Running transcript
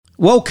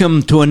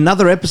Welcome to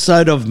another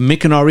episode of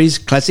Mick and Ori's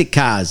Classic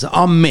Cars.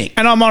 I'm Mick.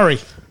 And I'm Ori.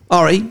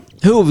 Ori,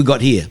 who have we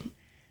got here?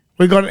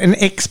 We've got an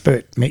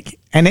expert, Mick.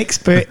 An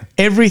expert,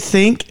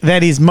 everything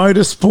that is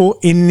motorsport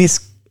in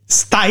this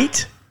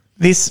state,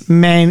 this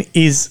man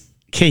is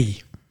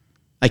key.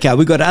 Okay,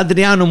 we've got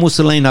Adriano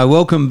Mussolino.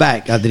 Welcome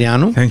back,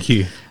 Adriano. Thank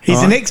you.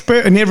 He's an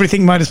expert in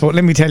everything motorsport,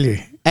 let me tell you.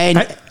 And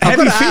I've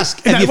got to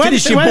ask, have you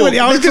finished your book?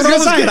 I was just going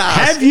to say,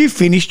 have you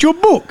finished your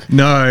book?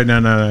 No.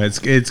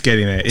 It's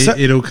getting there.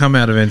 It'll come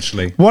out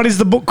eventually. What is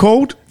the book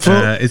called?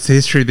 It's the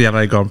history of the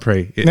Adelaide Grand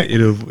Prix.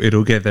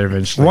 It'll get there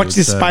eventually. Watch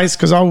this space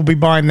because I will be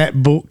buying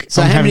that book.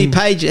 So how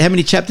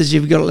many chapters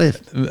have you got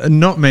left?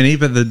 Not many,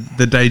 but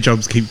the day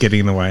jobs keep getting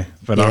in the way.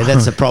 But yeah,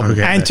 that's a problem.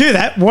 And to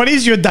that, what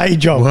is your day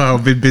job? Well,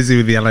 I've been busy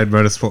with the Adelaide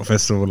Motorsport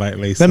Festival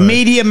lately. The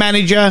media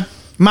manager,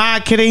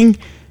 marketing,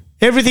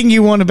 everything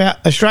you want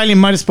about Australian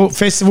Motorsport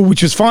Festival,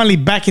 which was finally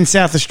back in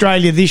South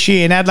Australia this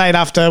year in Adelaide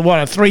after, a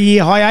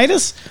 3-year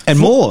hiatus? And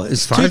more.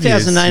 It's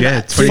 2008. Yeah,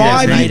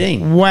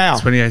 2018. Wow.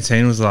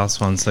 2018 was the last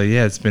one. So,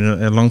 yeah, it's been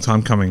a long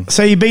time coming.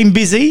 So you've been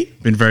busy?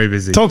 Been very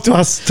busy. Talk to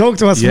us.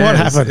 Yeah, what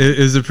happened? It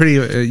was a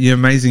pretty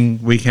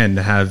amazing weekend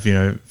to have,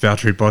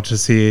 Valtteri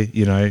Bottas here,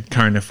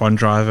 current F1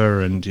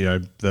 driver and,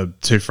 the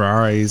 2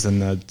 Ferraris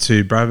and the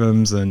 2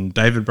 Brabhams and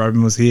David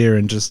Brabham was here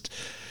and just,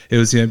 it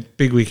was a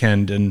big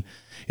weekend and,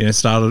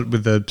 started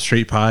with the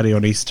street party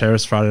on East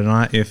Terrace Friday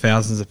night.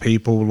 Thousands of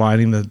people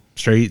lining the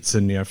streets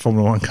and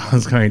Formula One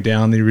cars going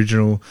down the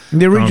original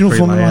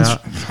Formula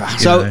One.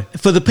 So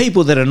for the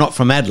people that are not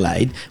from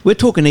Adelaide, we're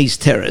talking East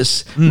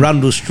Terrace,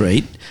 Rundle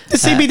Street. The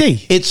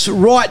CBD. It's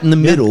right in the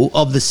middle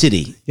of the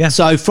city. Yeah.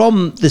 So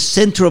from the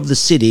centre of the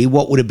city,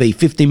 what would it be?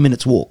 15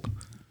 minutes walk.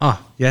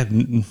 Oh, yeah.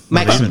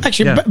 Maximum.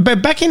 Actually,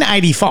 but back in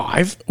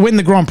 85, when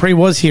the Grand Prix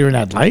was here in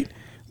Adelaide,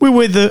 we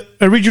were the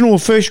original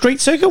first street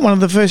circuit, one of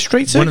the first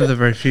street circuits. One of the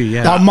very few,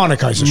 yeah.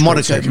 Monaco's a street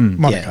Monaco. circuit.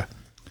 Monaco. Yeah.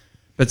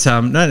 But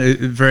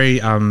very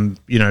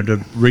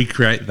to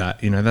recreate that,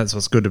 that's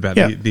what's good about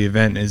the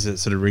event is it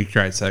sort of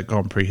recreates that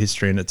Grand Prix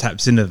history and it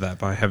taps into that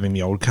by having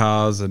the old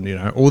cars and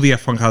all the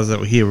F1 cars that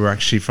were here were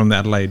actually from the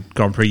Adelaide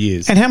Grand Prix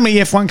years. And how many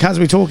F1 cars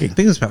are we talking? I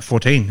think it was about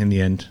 14 in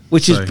the end,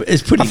 which is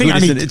pretty good.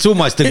 Isn't it? It's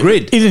almost a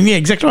grid. Yeah,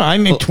 exactly right. I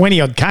mean,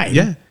 20 odd came.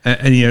 Yeah,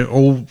 and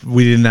all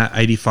within that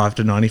 85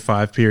 to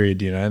 95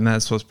 period, and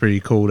that's what's pretty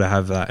cool to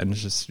have that. And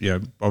it's just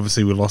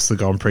obviously we lost the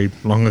Grand Prix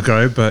long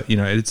ago, but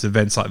it's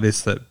events like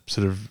this that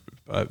sort of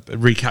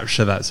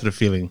recapture that sort of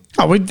feeling.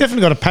 Oh, we've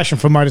definitely got a passion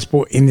for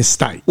motorsport in this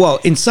state. Well,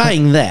 in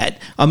saying that,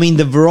 I mean,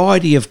 the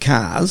variety of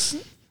cars.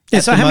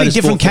 Yeah, so how many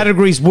different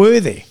categories were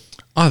there?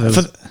 Oh, there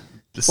was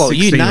 16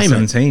 you name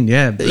 17, it.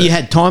 Yeah. You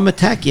had Time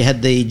Attack, you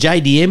had the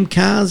JDM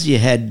cars, you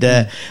had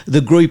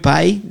the Group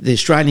A, the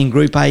Australian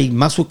Group A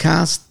muscle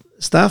car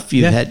stuff.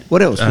 You had,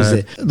 what else was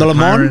there? The Le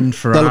Mans,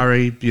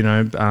 Ferrari,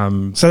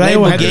 so they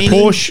all had the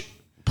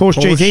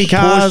Porsche GT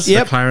cars. The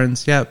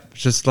McLarens,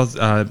 just lots,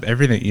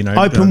 everything,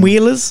 Open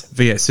wheelers.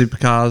 V8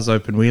 supercars,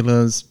 open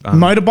wheelers.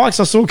 Motorbikes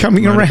I saw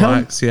coming around.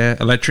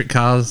 Motorbikes, electric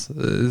cars,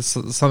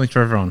 something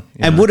for everyone.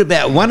 And what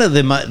about one of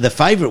the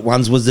favourite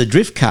ones was the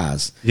drift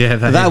cars. Yeah,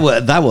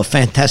 they were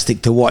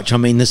fantastic to watch. I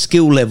mean, the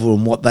skill level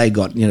and what they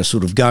got,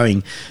 sort of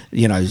going,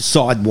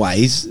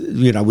 sideways,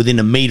 within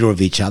a metre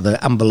of each other,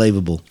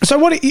 unbelievable. So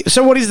what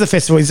is the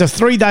festival? It's a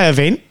 3-day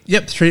event.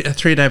 Yep, a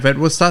 3-day event.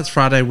 Well, it starts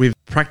Friday with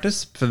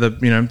practice for the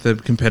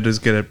competitors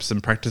get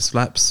some practice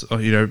laps.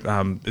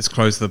 It's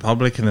closed to the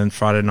public, and then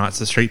Friday night's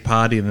a street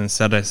party, and then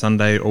Saturday,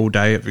 Sunday all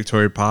day at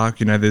Victoria Park.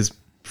 There's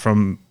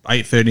from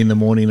 8:30 in the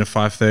morning to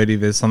 5:30.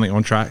 There's something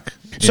on track.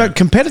 So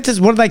competitors,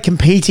 what are they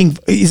competing?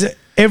 Is it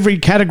every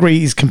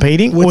category is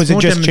competing, or is it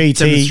just GT?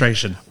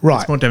 Demonstration,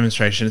 right? It's more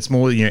demonstration. It's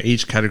more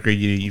each category.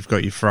 You've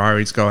got your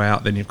Ferraris go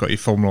out, then you've got your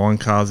Formula One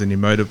cars and your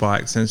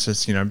motorbikes, and it's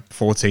just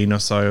 14 or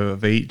so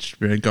of each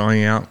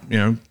going out,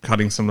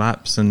 cutting some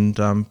laps and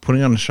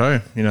putting on a show.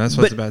 That's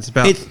what it's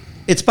about.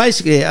 It's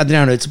basically,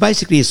 Adriano, it's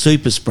basically a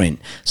super sprint.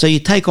 So you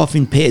take off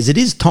in pairs. It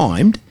is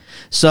timed.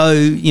 So,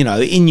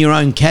 in your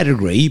own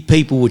category,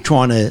 people were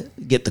trying to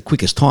get the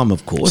quickest time,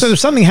 of course. So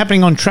there's something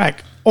happening on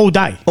track all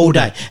day. All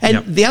day.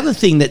 And the other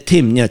thing that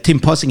Tim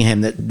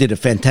Possingham, that did a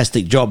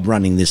fantastic job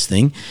running this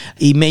thing,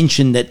 he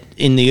mentioned that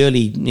in the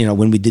early,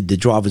 when we did the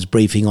driver's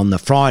briefing on the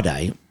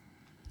Friday,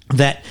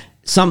 that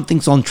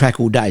something's on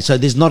track all day. So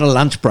there's not a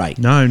lunch break.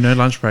 No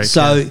lunch break.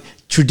 So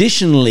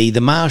traditionally, the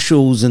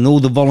marshals and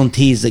all the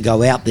volunteers that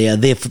go out there are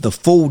there for the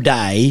full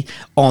day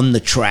on the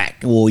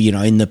track or,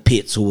 in the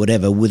pits or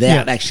whatever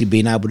without actually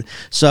being able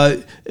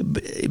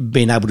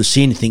to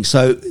see anything.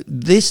 So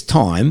this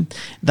time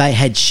they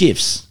had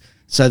shifts.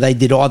 So they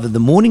did either the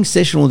morning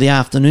session or the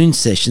afternoon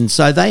session.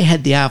 So they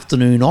had the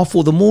afternoon off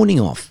or the morning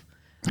off,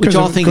 which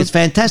I think is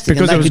fantastic.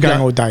 Because it was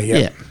going all day,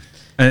 yeah.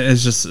 And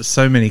it's just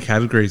so many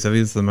categories. I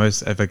think it's the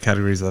most ever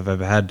categories I've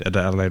ever had at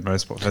Adelaide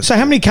Motorsport Festival. So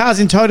how many cars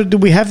in total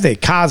did we have there?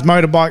 Cars,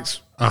 motorbikes?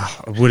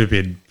 It would have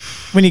been...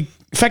 When you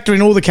factor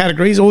in all the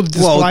categories, all the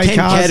display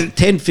cars?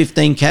 10,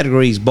 15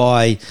 categories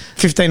by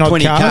 15 odd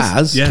 20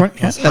 cars. Yeah, 20,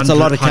 that's a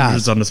lot of cars.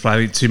 Hundreds on display. I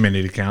think too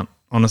many to count.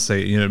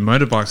 honestly,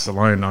 motorbikes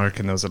alone, I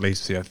reckon there was at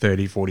least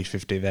 30, 40,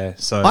 50 there.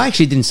 So I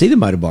actually didn't see the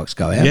motorbikes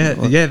go out.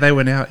 Yeah, they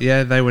went out.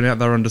 Yeah, they went out.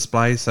 They were on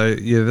display. So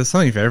yeah, there's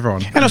something for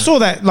everyone. And I saw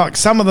that like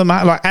some of them,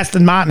 like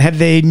Aston Martin, had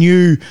their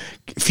new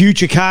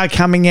future car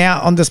coming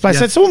out on display.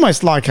 So it's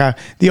almost like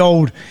the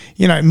old,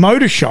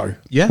 motor show.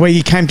 Yeah, where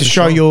you came to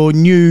show your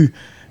new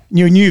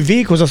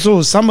vehicles. I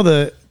saw some of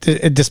the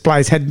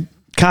displays had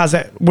cars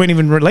that weren't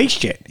even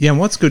released yet. Yeah, and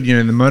what's good,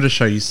 the motor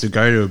show used to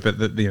go to, but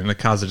the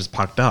cars are just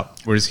parked up.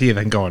 Whereas here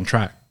they can go on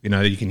track. You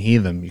can hear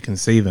them, you can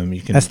see them,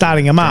 you can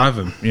starting them drive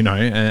up. them.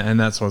 And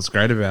that's what's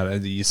great about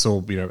it. You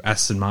saw,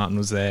 Aston Martin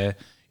was there,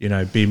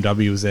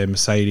 BMW was there,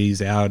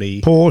 Mercedes,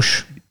 Audi,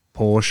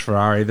 Porsche,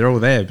 Ferrari. They're all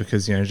there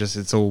because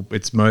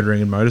it's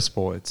motoring and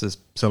motorsport. It's a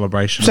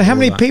celebration. So how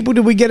many people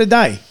did we get a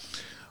day?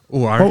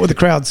 What were the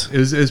crowds? It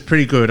was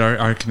pretty good.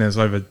 I reckon there was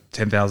over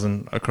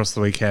 10,000 across the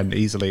weekend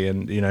easily,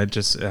 and we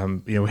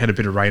had a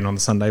bit of rain on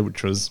the Sunday,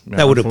 which was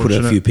that would have put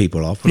a few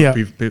people off. A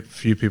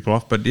few people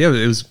off, but yeah,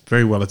 it was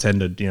very well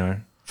attended.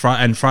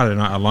 And Friday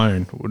night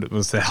alone, it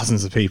was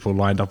thousands of people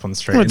lined up on the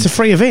street. Well, it's a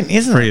free event,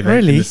 isn't it? Free event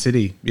really in the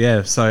city,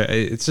 yeah. So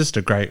it's just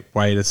a great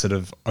way to sort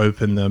of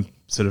open the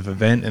sort of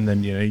event, and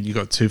then you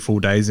got 2 full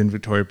days in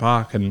Victoria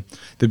Park, and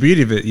the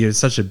beauty of it, it's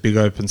such a big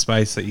open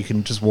space that you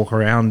can just walk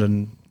around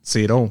and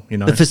see it all.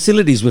 The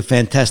facilities were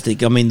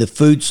fantastic. I mean, the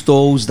food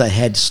stalls, they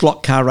had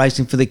slot car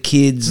racing for the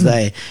kids.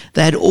 They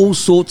had all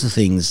sorts of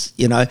things,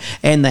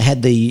 and they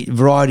had the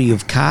variety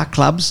of car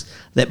clubs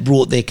that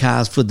brought their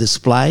cars for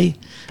display.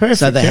 Perfect,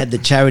 so they had the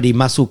charity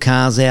muscle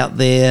cars out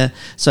there.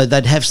 So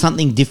they'd have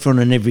something different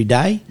on every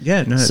day.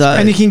 Yeah, no.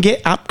 And you can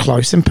get up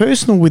close and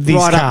personal with these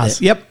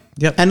cars. Yep.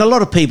 And a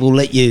lot of people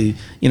let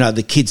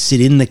the kids sit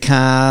in the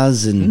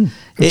cars, and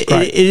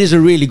it is a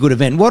really good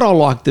event. What I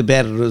liked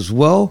about it as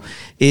well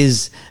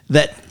is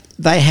that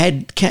they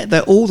had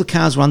all the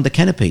cars were under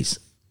canopies.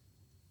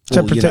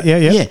 So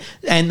yeah.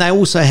 And they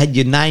also had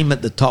your name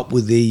at the top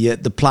with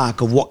the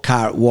plaque of what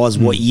car it was,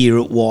 what year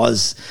it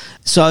was.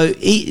 So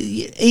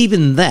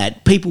even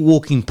that, people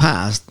walking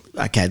past,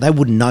 okay, they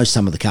wouldn't know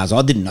some of the cars.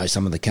 I didn't know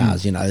some of the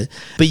cars,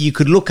 but you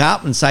could look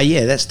up and say,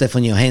 yeah, that's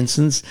Stefan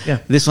Johansson's. Yeah.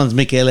 This one's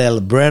Michele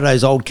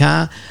Libretto's old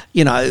car.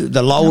 The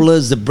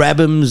Lolas, the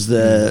Brabhams,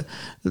 the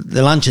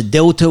Lancia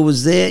Delta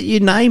was there.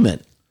 You name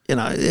it.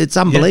 It's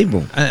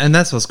unbelievable. Yeah. And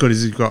that's what's good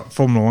is you've got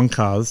Formula One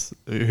cars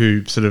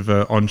who sort of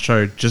are on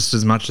show just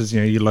as much as,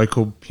 your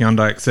local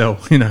Hyundai Excel,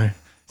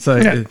 So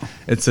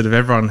it's sort of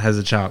everyone has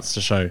a chance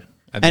to show.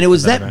 And it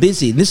was that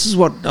busy. This is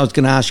what I was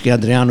going to ask you,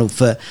 Adriano,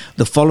 for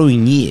the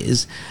following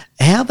years.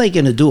 How are they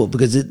going to do it?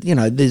 Because,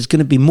 there's going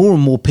to be more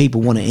and more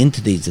people want to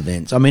enter these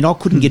events. I mean, I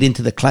couldn't get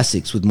into the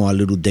classics with my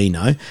little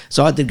Dino,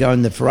 so I had to go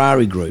in the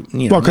Ferrari group.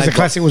 Because the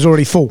classic was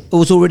already full. It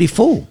was already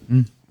full.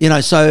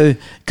 So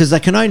because they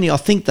can only, I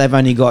think they've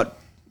only got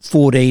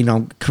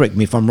 14, correct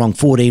me if I'm wrong,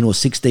 14 or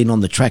 16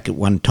 on the track at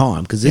one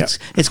time, because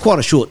it's quite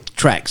a short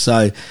track.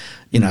 So,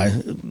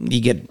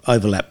 you get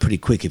overlapped pretty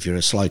quick if you're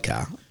a slow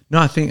car. No,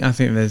 I think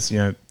there's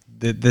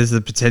there's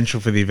the potential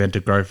for the event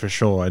to grow for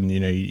sure, and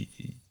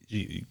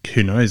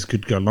who knows,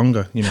 could go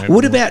longer.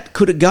 What about,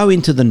 could it go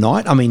into the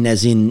night? I mean,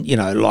 as in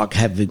like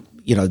have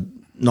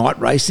night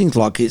racing,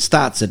 like it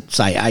starts at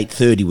say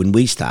 8:30 when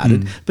we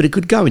started, but it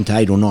could go into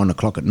 8 or 9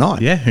 o'clock at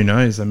night. Yeah, who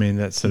knows? I mean,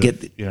 that's sort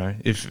of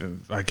if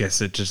I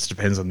guess it just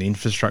depends on the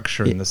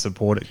infrastructure and the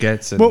support it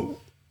gets. And well,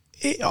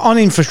 on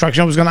infrastructure,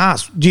 I was going to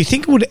ask, do you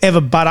think it would ever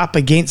butt up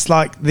against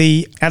like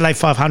the Adelaide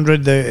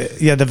 500, the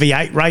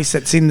V8 race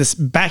that's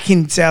back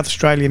in South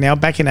Australia now,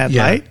 back in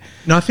Adelaide? Yeah.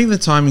 No, I think the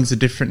timings are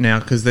different now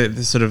because they're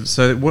sort of,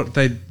 so what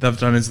they've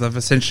done is they've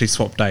essentially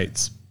swapped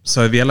dates.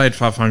 So the Adelaide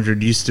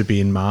 500 used to be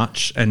in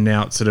March, and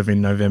now it's sort of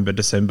in November,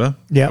 December.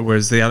 Yeah.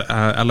 Whereas the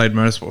Adelaide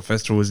Motorsport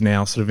Festival is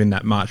now sort of in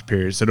that March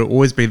period. So it'll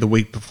always be the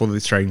week before the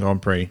Australian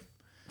Grand Prix.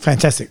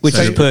 Fantastic. Which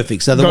is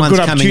perfect. So the got ones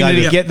good coming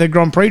over to get the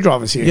Grand Prix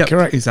drivers here. Yep,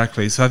 correct.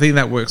 Exactly. So I think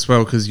that works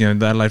well because the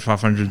Adelaide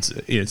 500's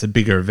it's a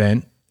bigger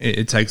event.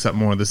 It takes up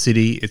more of the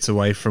city. It's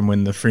away from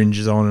when the fringe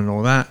is on and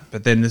all that.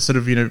 But then there's sort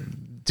of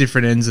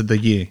different ends of the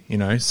year.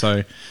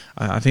 So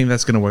I think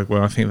that's going to work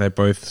well. I think they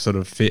both sort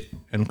of fit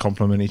and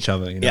complement each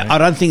other. Yeah, I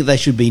don't think they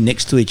should be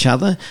next to each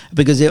other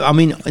because I'm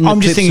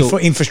just thinking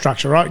for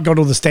infrastructure, right? Got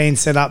all the stands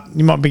set up.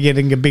 You might be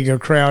getting a bigger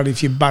crowd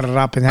if you butt it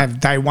up and have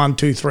day 1,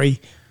 2, 3.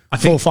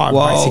 4, 5,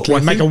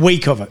 basically. Make a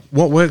week of it.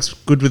 What works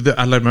good with the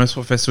Adelaide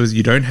Motorsport Festival is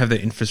you don't have the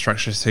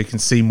infrastructure, so you can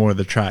see more of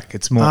the track.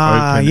 It's more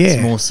open. Yeah.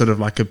 It's more sort of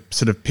like a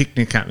sort of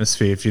picnic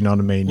atmosphere, if you know what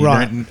I mean. You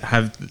don't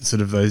have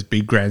sort of those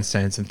big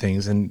grandstands and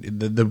things. And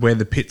where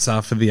the pits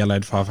are for the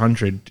Adelaide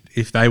 500,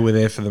 if they were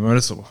there for the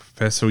Motorsport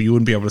Festival, you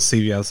wouldn't be able to see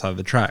the other side of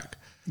the track.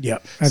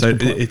 Yep. So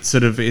it's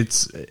sort of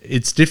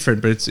it's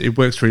different, but it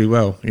works really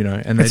well,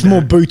 And it's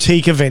more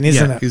boutique event,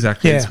 isn't it?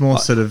 Exactly. Yeah. It's more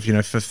sort of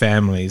for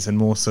families and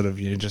more sort of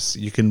just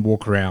you can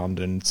walk around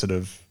and sort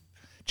of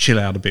chill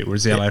out a bit.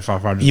 Whereas the LA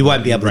 500, you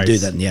won't be able to do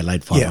that in the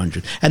Adelaide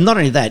 500. Yeah. And not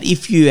only that,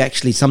 if you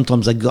actually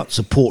sometimes they've got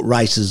support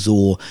races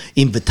or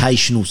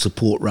invitational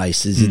support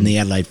races in the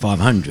Adelaide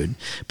 500,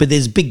 but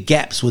there's big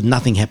gaps with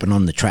nothing happening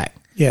on the track.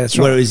 Yeah, that's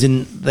right. Whereas in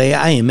the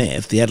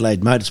AMF, the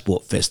Adelaide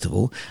Motorsport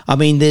Festival, I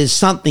mean, there's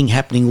something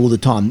happening all the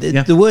time.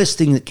 The worst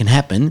thing that can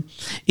happen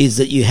is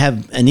that you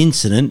have an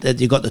incident that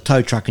you've got the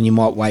tow truck and you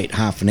might wait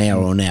half an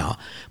hour or an hour.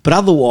 But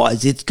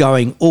otherwise, it's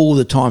going all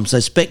the time.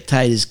 So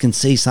spectators can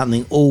see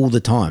something all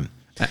the time.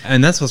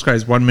 And that's what's great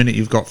is 1 minute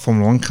you've got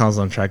Formula 1 cars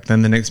on track,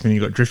 then the next minute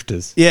you've got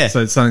drifters. Yeah.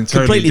 So it's something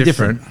totally Completely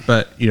different,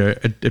 but,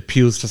 it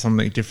appeals to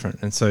something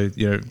different. And so,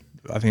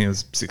 I think it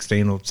was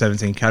 16 or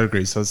 17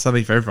 categories. So it's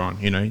something for everyone,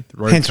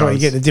 Hence why you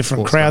get the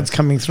different crowds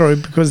coming through,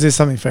 because there's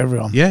something for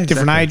everyone. Yeah,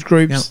 different exactly. age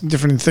groups,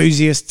 different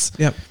enthusiasts.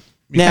 Yep.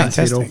 Now,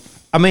 Fantastic.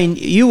 I mean,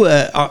 you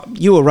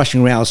were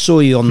rushing around. I saw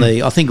you on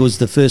I think it was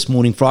the first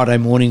morning, Friday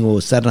morning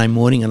or Saturday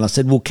morning, and I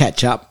said, we'll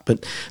catch up.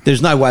 But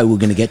there's no way we're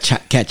going to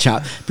catch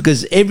up,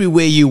 because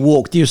everywhere you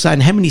walked, you were saying,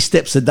 how many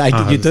steps a day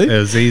did you do? It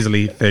was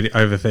easily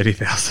over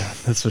 30,000,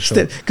 that's for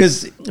sure.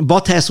 Because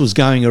Bottas was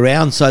going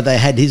around, so they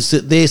had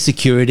their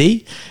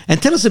security. And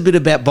tell us a bit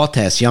about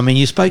Bottas. I mean,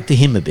 you spoke to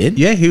him a bit.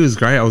 Yeah, he was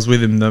great. I was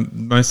with him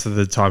most of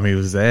the time he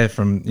was there,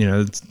 from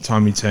the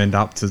time he turned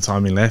up to the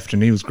time he left,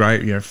 and he was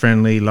great.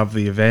 Friendly, loved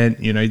the event.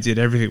 He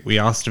did everything we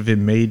asked of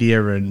him,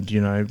 media, and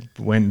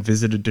went and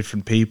visited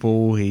different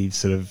people. He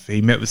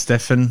met with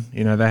Stefan.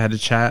 They had a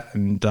chat,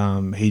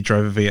 and he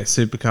drove a V8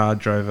 supercar,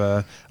 drove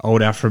a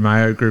old Alfa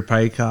Romeo Group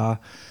A car.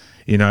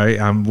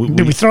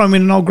 Did we throw him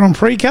in an old Grand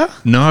Prix car?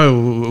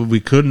 No,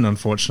 we couldn't,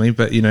 unfortunately.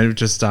 But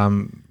just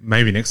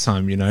maybe next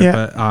time.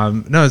 Yeah.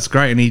 But no, it's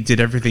great, and he did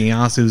everything he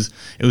asked.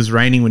 It was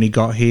raining when he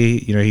got here.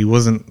 He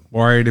wasn't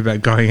worried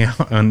about going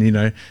out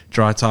on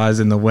dry tires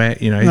in the wet.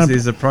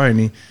 He's a pro,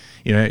 and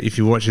if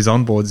you watch his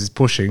onboards, he's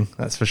pushing,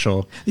 that's for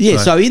sure. Yeah,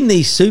 so in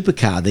the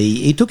supercar,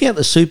 he took out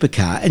the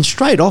supercar and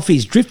straight off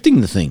he's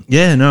drifting the thing.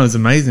 Yeah, no, it was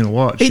amazing to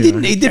watch. He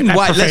didn't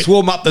wait, let's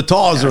warm up the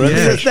tyres or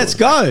anything. Let's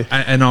go.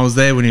 And I was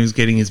there when he was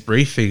getting his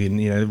briefing,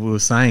 and we were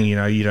saying,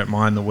 you don't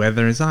mind the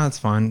weather. He's it's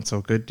fine, it's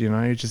all good. He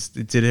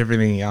did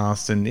everything he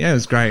asked, and it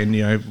was great. And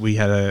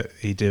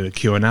he did a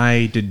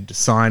Q&A, did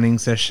signing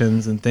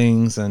sessions and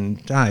things,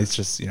 and it's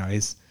just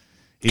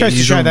Goes to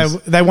show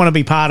they want to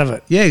be part of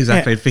it. Yeah,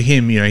 exactly. Yeah. For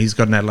him, he's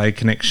got an Adelaide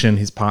connection.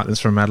 His partner's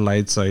from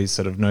Adelaide, so he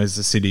sort of knows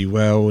the city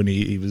well, and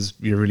he was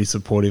really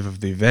supportive of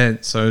the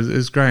event. So it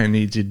was great, and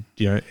he did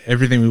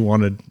everything we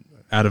wanted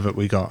out of it.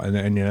 We got,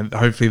 and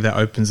hopefully that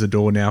opens the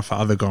door now for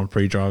other Grand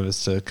Prix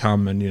drivers to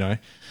come, and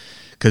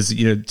because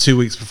 2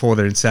 weeks before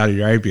they're in Saudi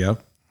Arabia.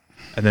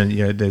 And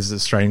then, there's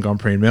Australian Grand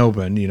Prix in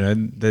Melbourne.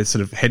 They're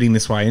sort of heading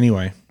this way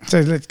anyway. So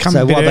let's come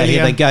a bit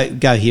earlier.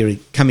 They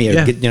come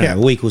here, a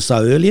week or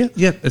so earlier.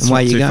 Yeah, it's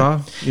not too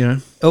far.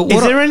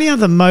 Is there any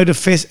other motor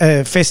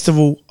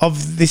festival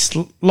of this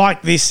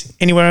like this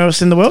anywhere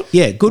else in the world?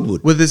 Yeah,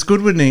 Goodwood. Well, there's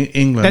Goodwood in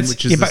England,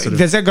 which is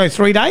does that go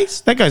 3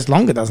 days? That goes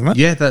longer, doesn't it?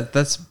 Yeah,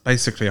 that's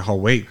basically a whole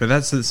week. But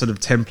that's the sort of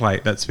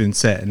template that's been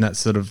set, and that's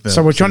sort of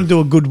so we're trying to do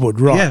a Goodwood,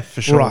 right? Yeah,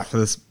 for sure, right.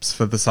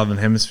 for the Southern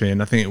Hemisphere,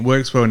 and I think it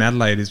works well in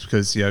Adelaide is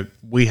because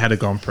we had a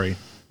Grand Prix.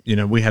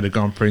 We had a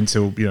Grand Prix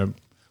until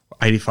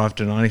 85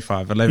 to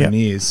 95, 11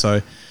 years.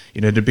 So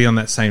to be on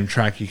that same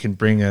track, you can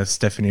bring a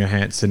Stefan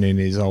Johansson in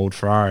his old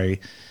Ferrari,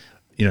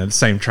 the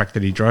same track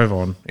that he drove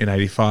on in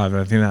 85.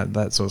 And I think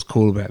that's what's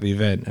cool about the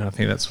event. And I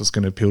think that's what's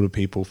going to appeal to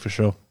people for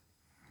sure.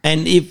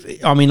 And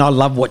I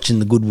love watching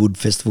the Goodwood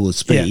Festival of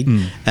Speed,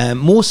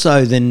 more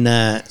so than,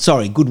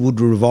 Goodwood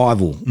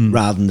Revival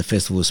rather than the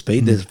Festival of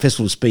Speed. The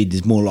Festival of Speed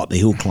is more like the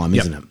hill climb,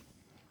 isn't it?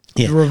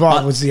 Yeah. The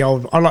Revival was the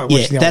old. I like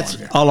watching the old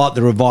one. I like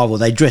the Revival.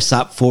 They dress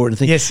up for it and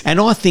things. Yes. And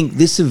I think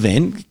this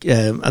event,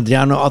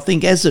 Adriano, I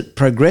think as it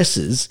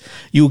progresses,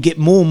 you'll get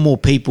more and more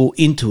people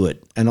into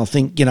it. And I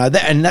think,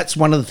 and that's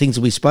one of the things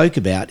that we spoke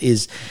about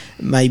is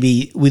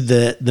maybe with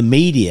the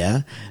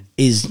media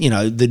is,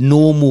 the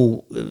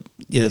normal,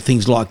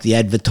 things like the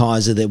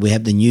advertiser that we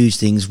have, the news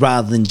things,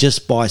 rather than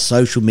just by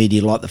social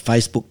media like the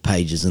Facebook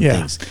pages and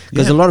things.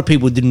 Because a lot of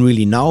people didn't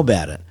really know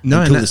about it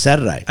until the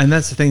Saturday. And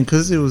that's the thing,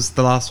 because it was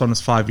the last one was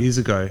 5 years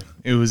ago.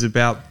 It was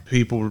about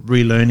people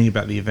relearning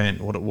about the event,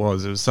 what it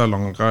was. It was so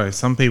long ago.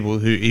 Some people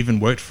who even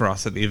worked for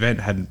us at the event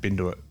hadn't been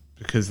to it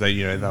because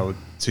they were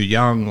too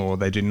young or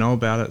they didn't know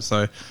about it.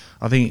 So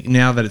I think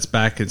now that it's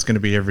back, it's going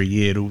to be every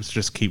year. It'll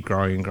just keep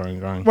growing and growing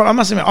and growing. Well, I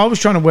must admit, I was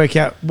trying to work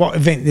out what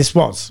event this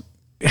was.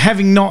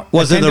 Having not...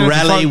 Was it a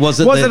rally?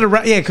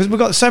 Yeah, because we've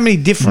got so many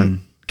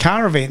different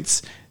car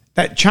events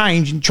that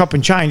change and chop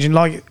and change. And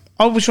I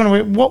was trying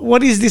to work,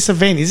 what is this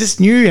event? Is this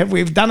new? Have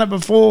we done it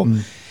before?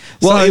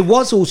 Well, it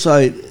was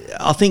also...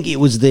 I think it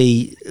was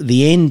the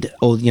end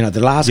or, the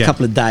last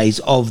couple of days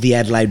of the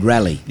Adelaide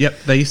Rally.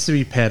 Yep, they used to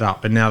be paired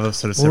up and now they're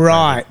sort of separated.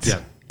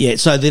 Right. Yeah,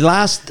 so the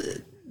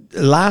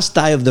last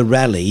day of the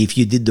rally, if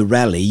you did the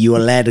rally, you were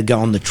allowed to go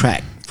on the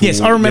track for,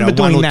 yes, I remember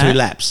doing 1 or 2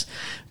 laps.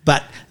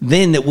 But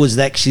then it was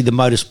actually the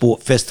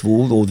Motorsport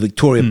Festival or the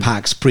Victoria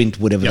Park Sprint,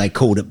 whatever they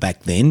called it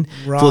back then,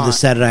 for the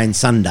Saturday and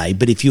Sunday.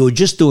 But if you were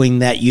just doing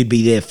that, you'd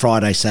be there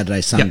Friday,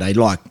 Saturday, Sunday,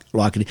 like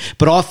it.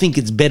 But I think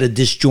it's better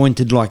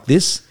disjointed like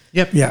this.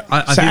 Yep. Yeah.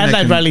 I so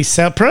Adelaide Rally's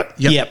separate?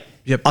 Yep.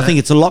 I think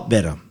it's a lot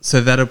better. So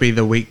that'll be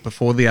the week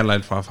before the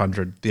Adelaide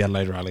 500, the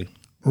Adelaide Rally.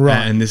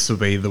 Right. And this will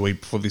be the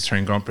week before the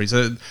Australian Grand Prix.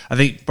 So I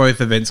think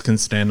both events can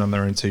stand on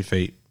their own 2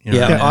 feet. You know,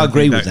 Yeah, and I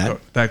agree think with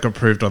that. That got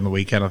proved on the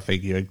weekend, I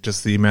think,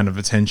 just the amount of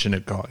attention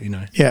it got,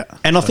 Yeah.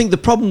 And I think the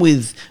problem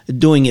with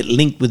doing it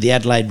linked with the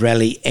Adelaide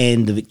Rally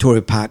and the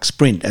Victoria Park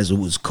Sprint, as it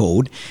was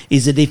called,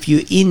 is that if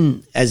you're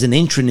in as an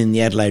entrant in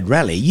the Adelaide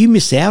Rally, you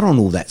miss out on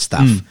all that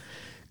stuff.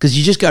 Because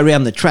you just go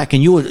around the track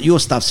and your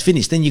stuff's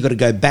finished. Then you've got to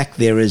go back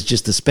there as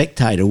just a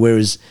spectator.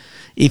 Whereas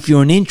if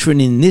you're an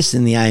entrant in the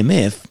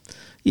AMF,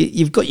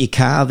 you've got your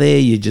car there.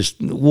 You just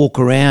walk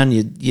around.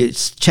 You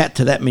chat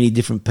to that many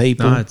different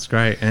people. No, it's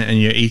great. And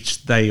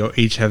they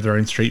each have their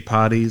own street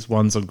parties.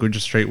 One's on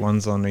Goodger Street,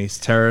 one's on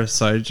East Terrace.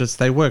 So just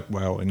they work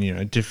well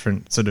and,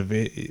 different sort of,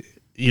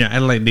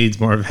 Adelaide needs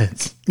more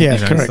events.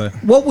 Yeah, correct. So.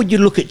 What would you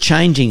look at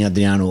changing,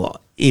 Adriano,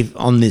 if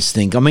on this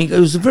thing? I mean, it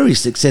was a very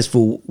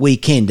successful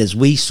weekend as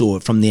we saw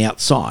it from the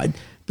outside,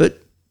 but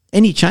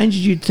any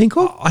changes you'd think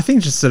of? I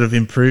think just sort of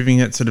improving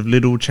it, sort of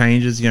little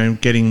changes,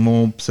 getting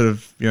more sort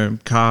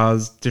of,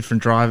 cars,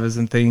 different drivers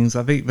and things.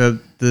 I think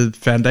the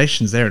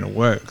foundation's there and it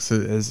works,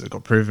 as it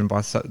got proven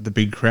by the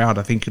big crowd.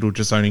 I think it'll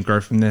just only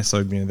grow from there.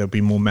 So, there'll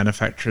be more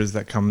manufacturers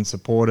that come and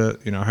support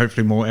it,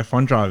 hopefully more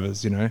F1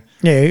 drivers, Yeah,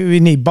 we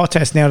need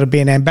Bottas now to be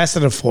an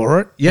ambassador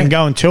for it and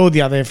go and tell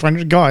the other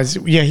F1 guys,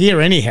 you're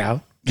here anyhow.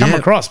 Come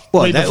across.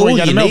 Well, All all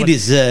you need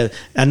is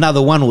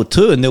another 1 or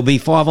 2 and there'll be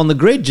 5 on the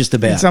grid just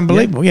about. It's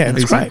unbelievable. Yeah,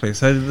 it's exactly. great.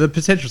 So the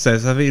potential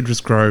says, I think it'll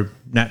just grow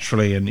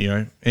naturally. And,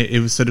 it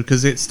was sort of,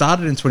 because it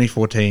started in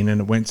 2014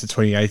 and it went to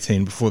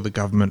 2018 before the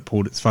government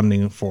pulled its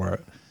funding for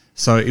it.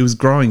 So it was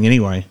growing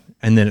anyway.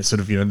 And then it sort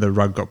of, the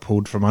rug got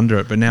pulled from under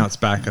it. But now it's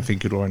back. I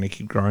think it'll only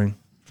keep growing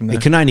from there.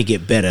 It can only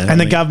get better. And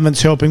the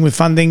government's helping with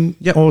funding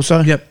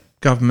also? Yep.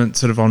 Government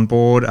sort of on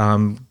board.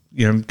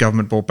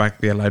 Government brought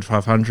back the Adelaide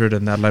 500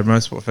 and the Adelaide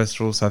Motorsport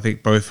Festival, so I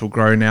think both will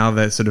grow now.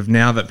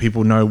 Now that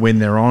people know when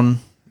they're on,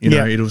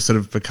 it'll sort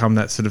of become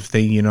that sort of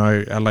thing.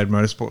 Adelaide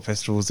Motorsport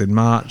Festival's in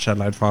March,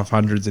 Adelaide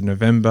 500's in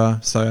November,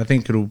 so I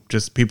think it'll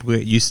just people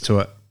get used to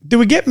it. Do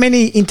we get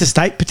many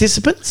interstate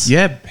participants?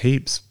 Yeah,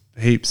 heaps,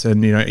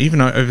 and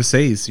even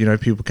overseas,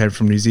 people came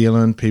from New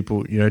Zealand.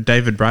 People,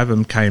 David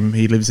Brabham came.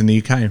 He lives in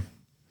the UK.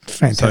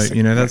 Fantastic.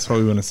 So, that's what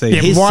we want to see.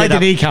 Yeah, why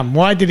did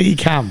he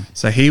come?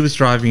 So he was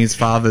driving his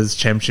father's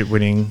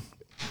championship-winning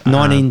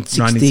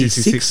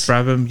 1966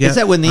 Brabham. Yeah. Is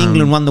that when the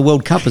England won the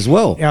World Cup as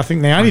well? Yeah, I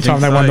think the only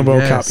time they won the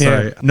World Cup.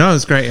 So, no, it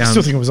was great. I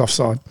still think it was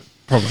offside.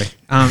 Probably.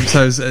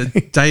 So it was,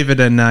 David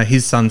and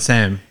his son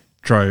Sam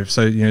drove.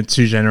 So, 2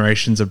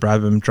 generations of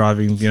Brabham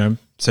driving,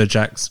 Sir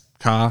Jack's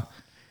car.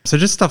 So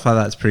just stuff like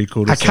that's pretty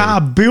cool to see. A car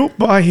built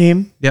by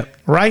him, yep,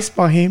 raced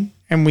by him,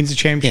 and wins a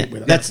championship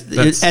with it. That's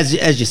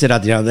as you said,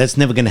 Adriano, that's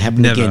never going to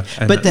happen again.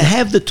 But to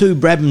have the 2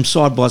 Brabham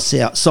side by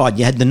side,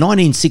 you had the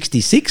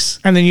 1966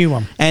 and the new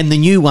one, and the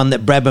new one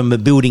that Brabham are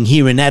building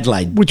here in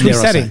Adelaide, which we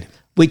sat in.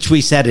 Which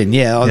we sat in,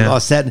 I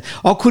sat.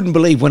 I couldn't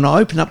believe when I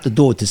opened up the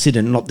door to sit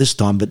in. Not this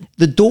time, but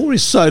the door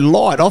is so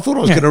light. I thought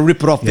I was going to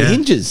rip it off the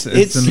hinges.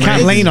 You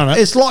can't lean on it.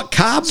 It's like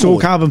cardboard. It's all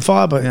carbon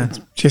fibre. It's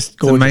just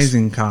gorgeous. It's an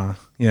amazing car.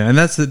 Yeah, and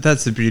that's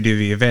the beauty of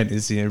the event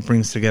is it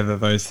brings together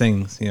those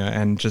things,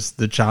 and just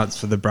the chance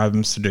for the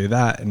Brabhams to do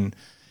that. And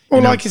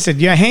like you said,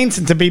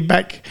 Hansen to be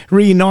back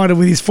reunited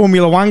with his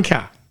Formula One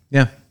car.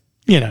 Yeah,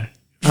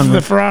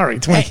 the Ferrari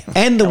 20,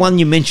 and the one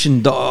you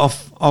mentioned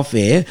off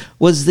air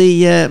was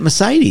the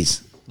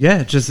Mercedes.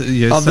 Yeah, just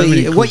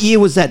what year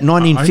was that?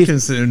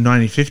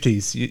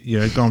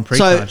 1950s. Grand Prix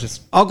car.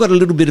 I've got a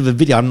little bit of a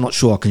video. I'm not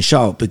sure I can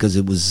show it because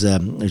it was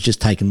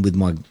just taken with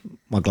my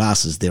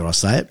glasses. There, I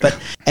say it, but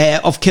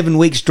of Kevin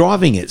Weeks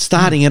driving it,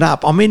 starting it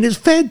up. I mean, it's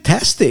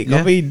fantastic. Yeah.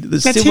 I mean,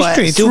 that's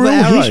history. It's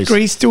real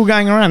history still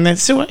going around.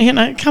 That's still,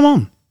 come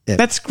on,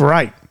 that's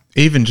great.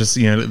 Even just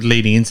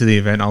leading into the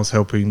event, I was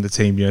helping the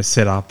team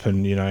set up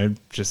and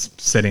just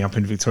setting up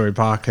in Victoria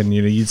Park, and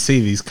you'd see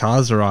these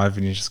cars arrive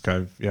and you just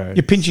go, you're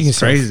pinching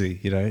yourself. Crazy,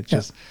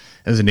 it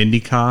was an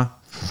Indy car,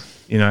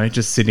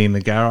 just sitting in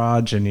the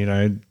garage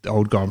and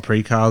old Grand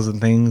Prix cars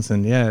and things,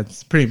 and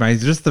it's pretty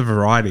amazing. Just the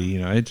variety,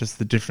 just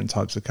the different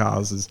types of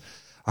cars is.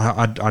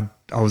 I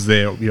was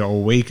there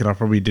all week and I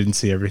probably didn't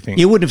see everything.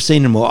 You wouldn't have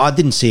seen them all. I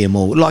didn't see them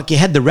all. Like you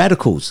had the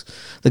Radicals,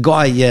 the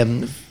guy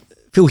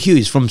Phil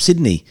Hughes from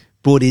Sydney.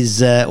 Brought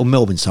his, or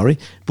Melbourne, sorry,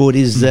 brought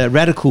his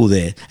Radical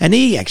there. And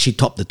he actually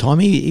topped the time.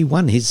 He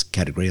won his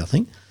category, I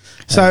think.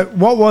 So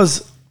what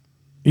was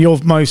your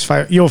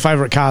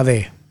favourite car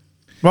there?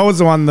 What was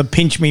the one, the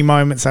pinch me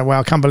moment, say, well,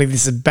 I can't believe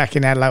this is back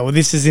in Adelaide, or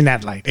this is in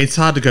Adelaide? It's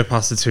hard to go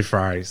past the 2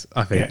 Ferraris,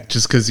 I think,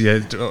 just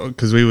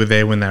because we were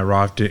there when they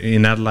arrived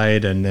in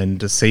Adelaide, and then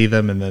to see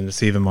them, and then to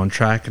see them on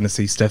track, and to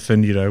see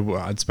Stefan,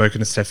 I'd spoken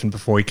to Stefan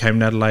before he came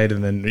to Adelaide,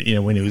 and then,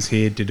 when he was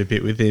here, did a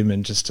bit with him,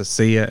 and just to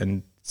see it,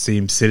 and see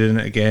him sit in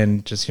it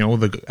again, just all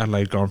the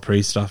Adelaide Grand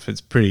Prix stuff. It's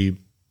pretty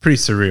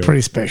surreal,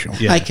 pretty special.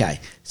 Yeah. Okay,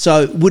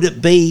 so would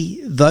it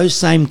be those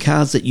same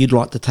cars that you'd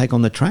like to take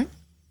on the track?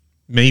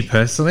 Me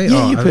personally,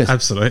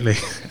 absolutely.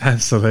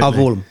 Of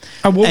all of them.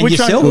 And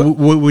yourself?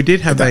 We did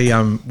have a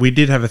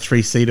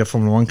 3-seater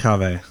Formula One car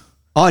there.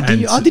 I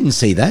didn't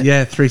see that.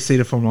 Yeah,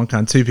 3-seater Formula 1 car.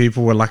 And 2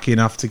 people were lucky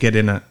enough to get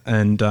in it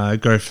and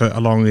go for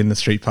along in the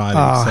street party.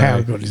 Oh,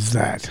 how good is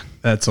that?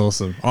 That's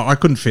awesome. I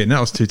couldn't fit in it.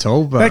 I was too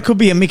tall. But That could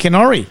be a Mick and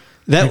Ori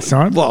next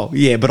time. Well,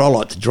 yeah, but I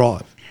like to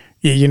drive.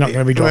 Yeah, you're not going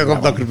to be driving.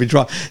 I'm not going to be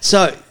driving.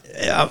 So,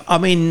 I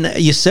mean,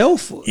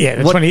 yourself?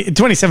 Yeah,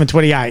 27,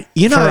 28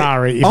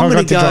 Ferrari, if I've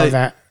got to drive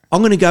that.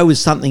 I'm going to go with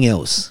something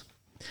else.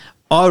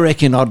 I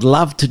reckon I'd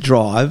love to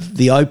drive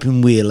the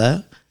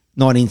open-wheeler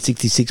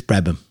 1966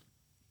 Brabham.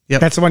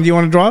 Yep. That's the one you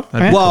want to drive?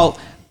 Well,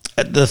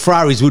 the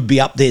Ferraris would be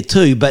up there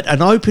too, but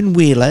an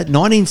open-wheeler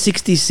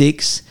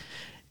 1966,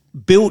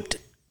 built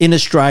in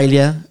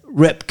Australia,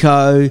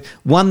 Repco,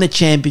 won the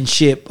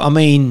championship. I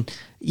mean,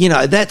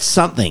 that's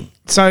something.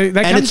 So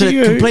they come it's to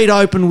you. A complete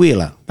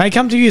open-wheeler. They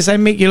come to you and say,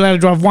 Mick, you're allowed to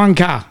drive one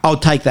car. I'll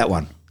take that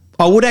one.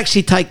 I would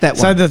actually take that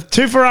one. So the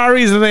 2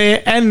 Ferraris are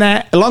there and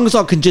that. As long as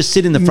I can just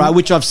sit in the front,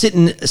 which I've sat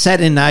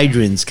in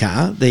Adrian's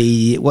car.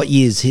 What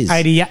year's his?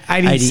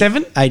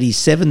 87?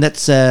 87.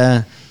 That's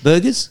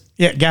Burgers?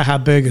 Yeah,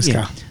 Gerhard Burger's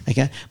car.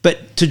 Okay.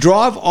 But to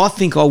drive, I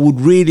think I would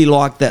really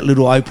like that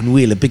little open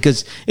wheeler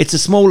because it's a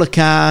smaller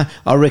car.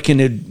 I reckon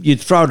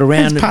you'd throw it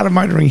around. It's part of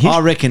motoring history. I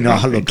reckon.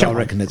 I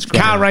reckon it's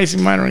great. Car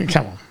racing, motoring.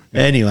 Come on.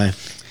 Anyway,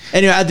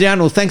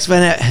 Adriano, thanks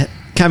for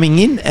coming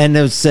in, and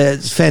it was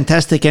it's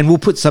fantastic. And we'll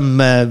put some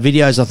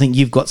videos. I think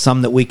you've got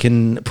some that we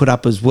can put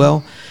up as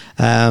well.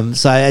 So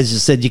as I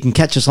said, you can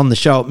catch us on the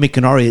show at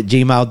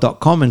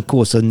mickandori@gmail.com and of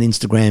course on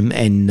Instagram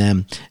and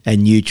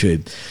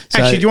YouTube. So,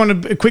 actually, do you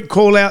want a quick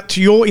call out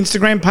to your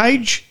Instagram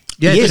page?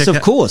 Yeah, yes,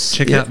 of course.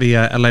 Check out the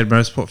Adelaide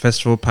Motorsport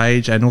Festival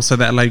page and also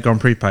the Adelaide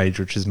Grand Prix page,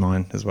 which is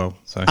mine as well.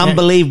 So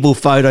unbelievable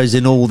photos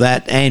and all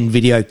that, and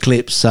video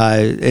clips.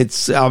 So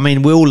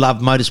we all love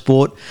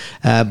motorsport,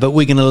 but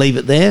we're going to leave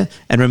it there.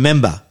 And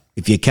remember,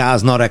 if your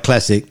car's not a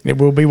classic, it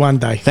will be one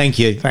day. Thank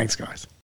you. Thanks, guys.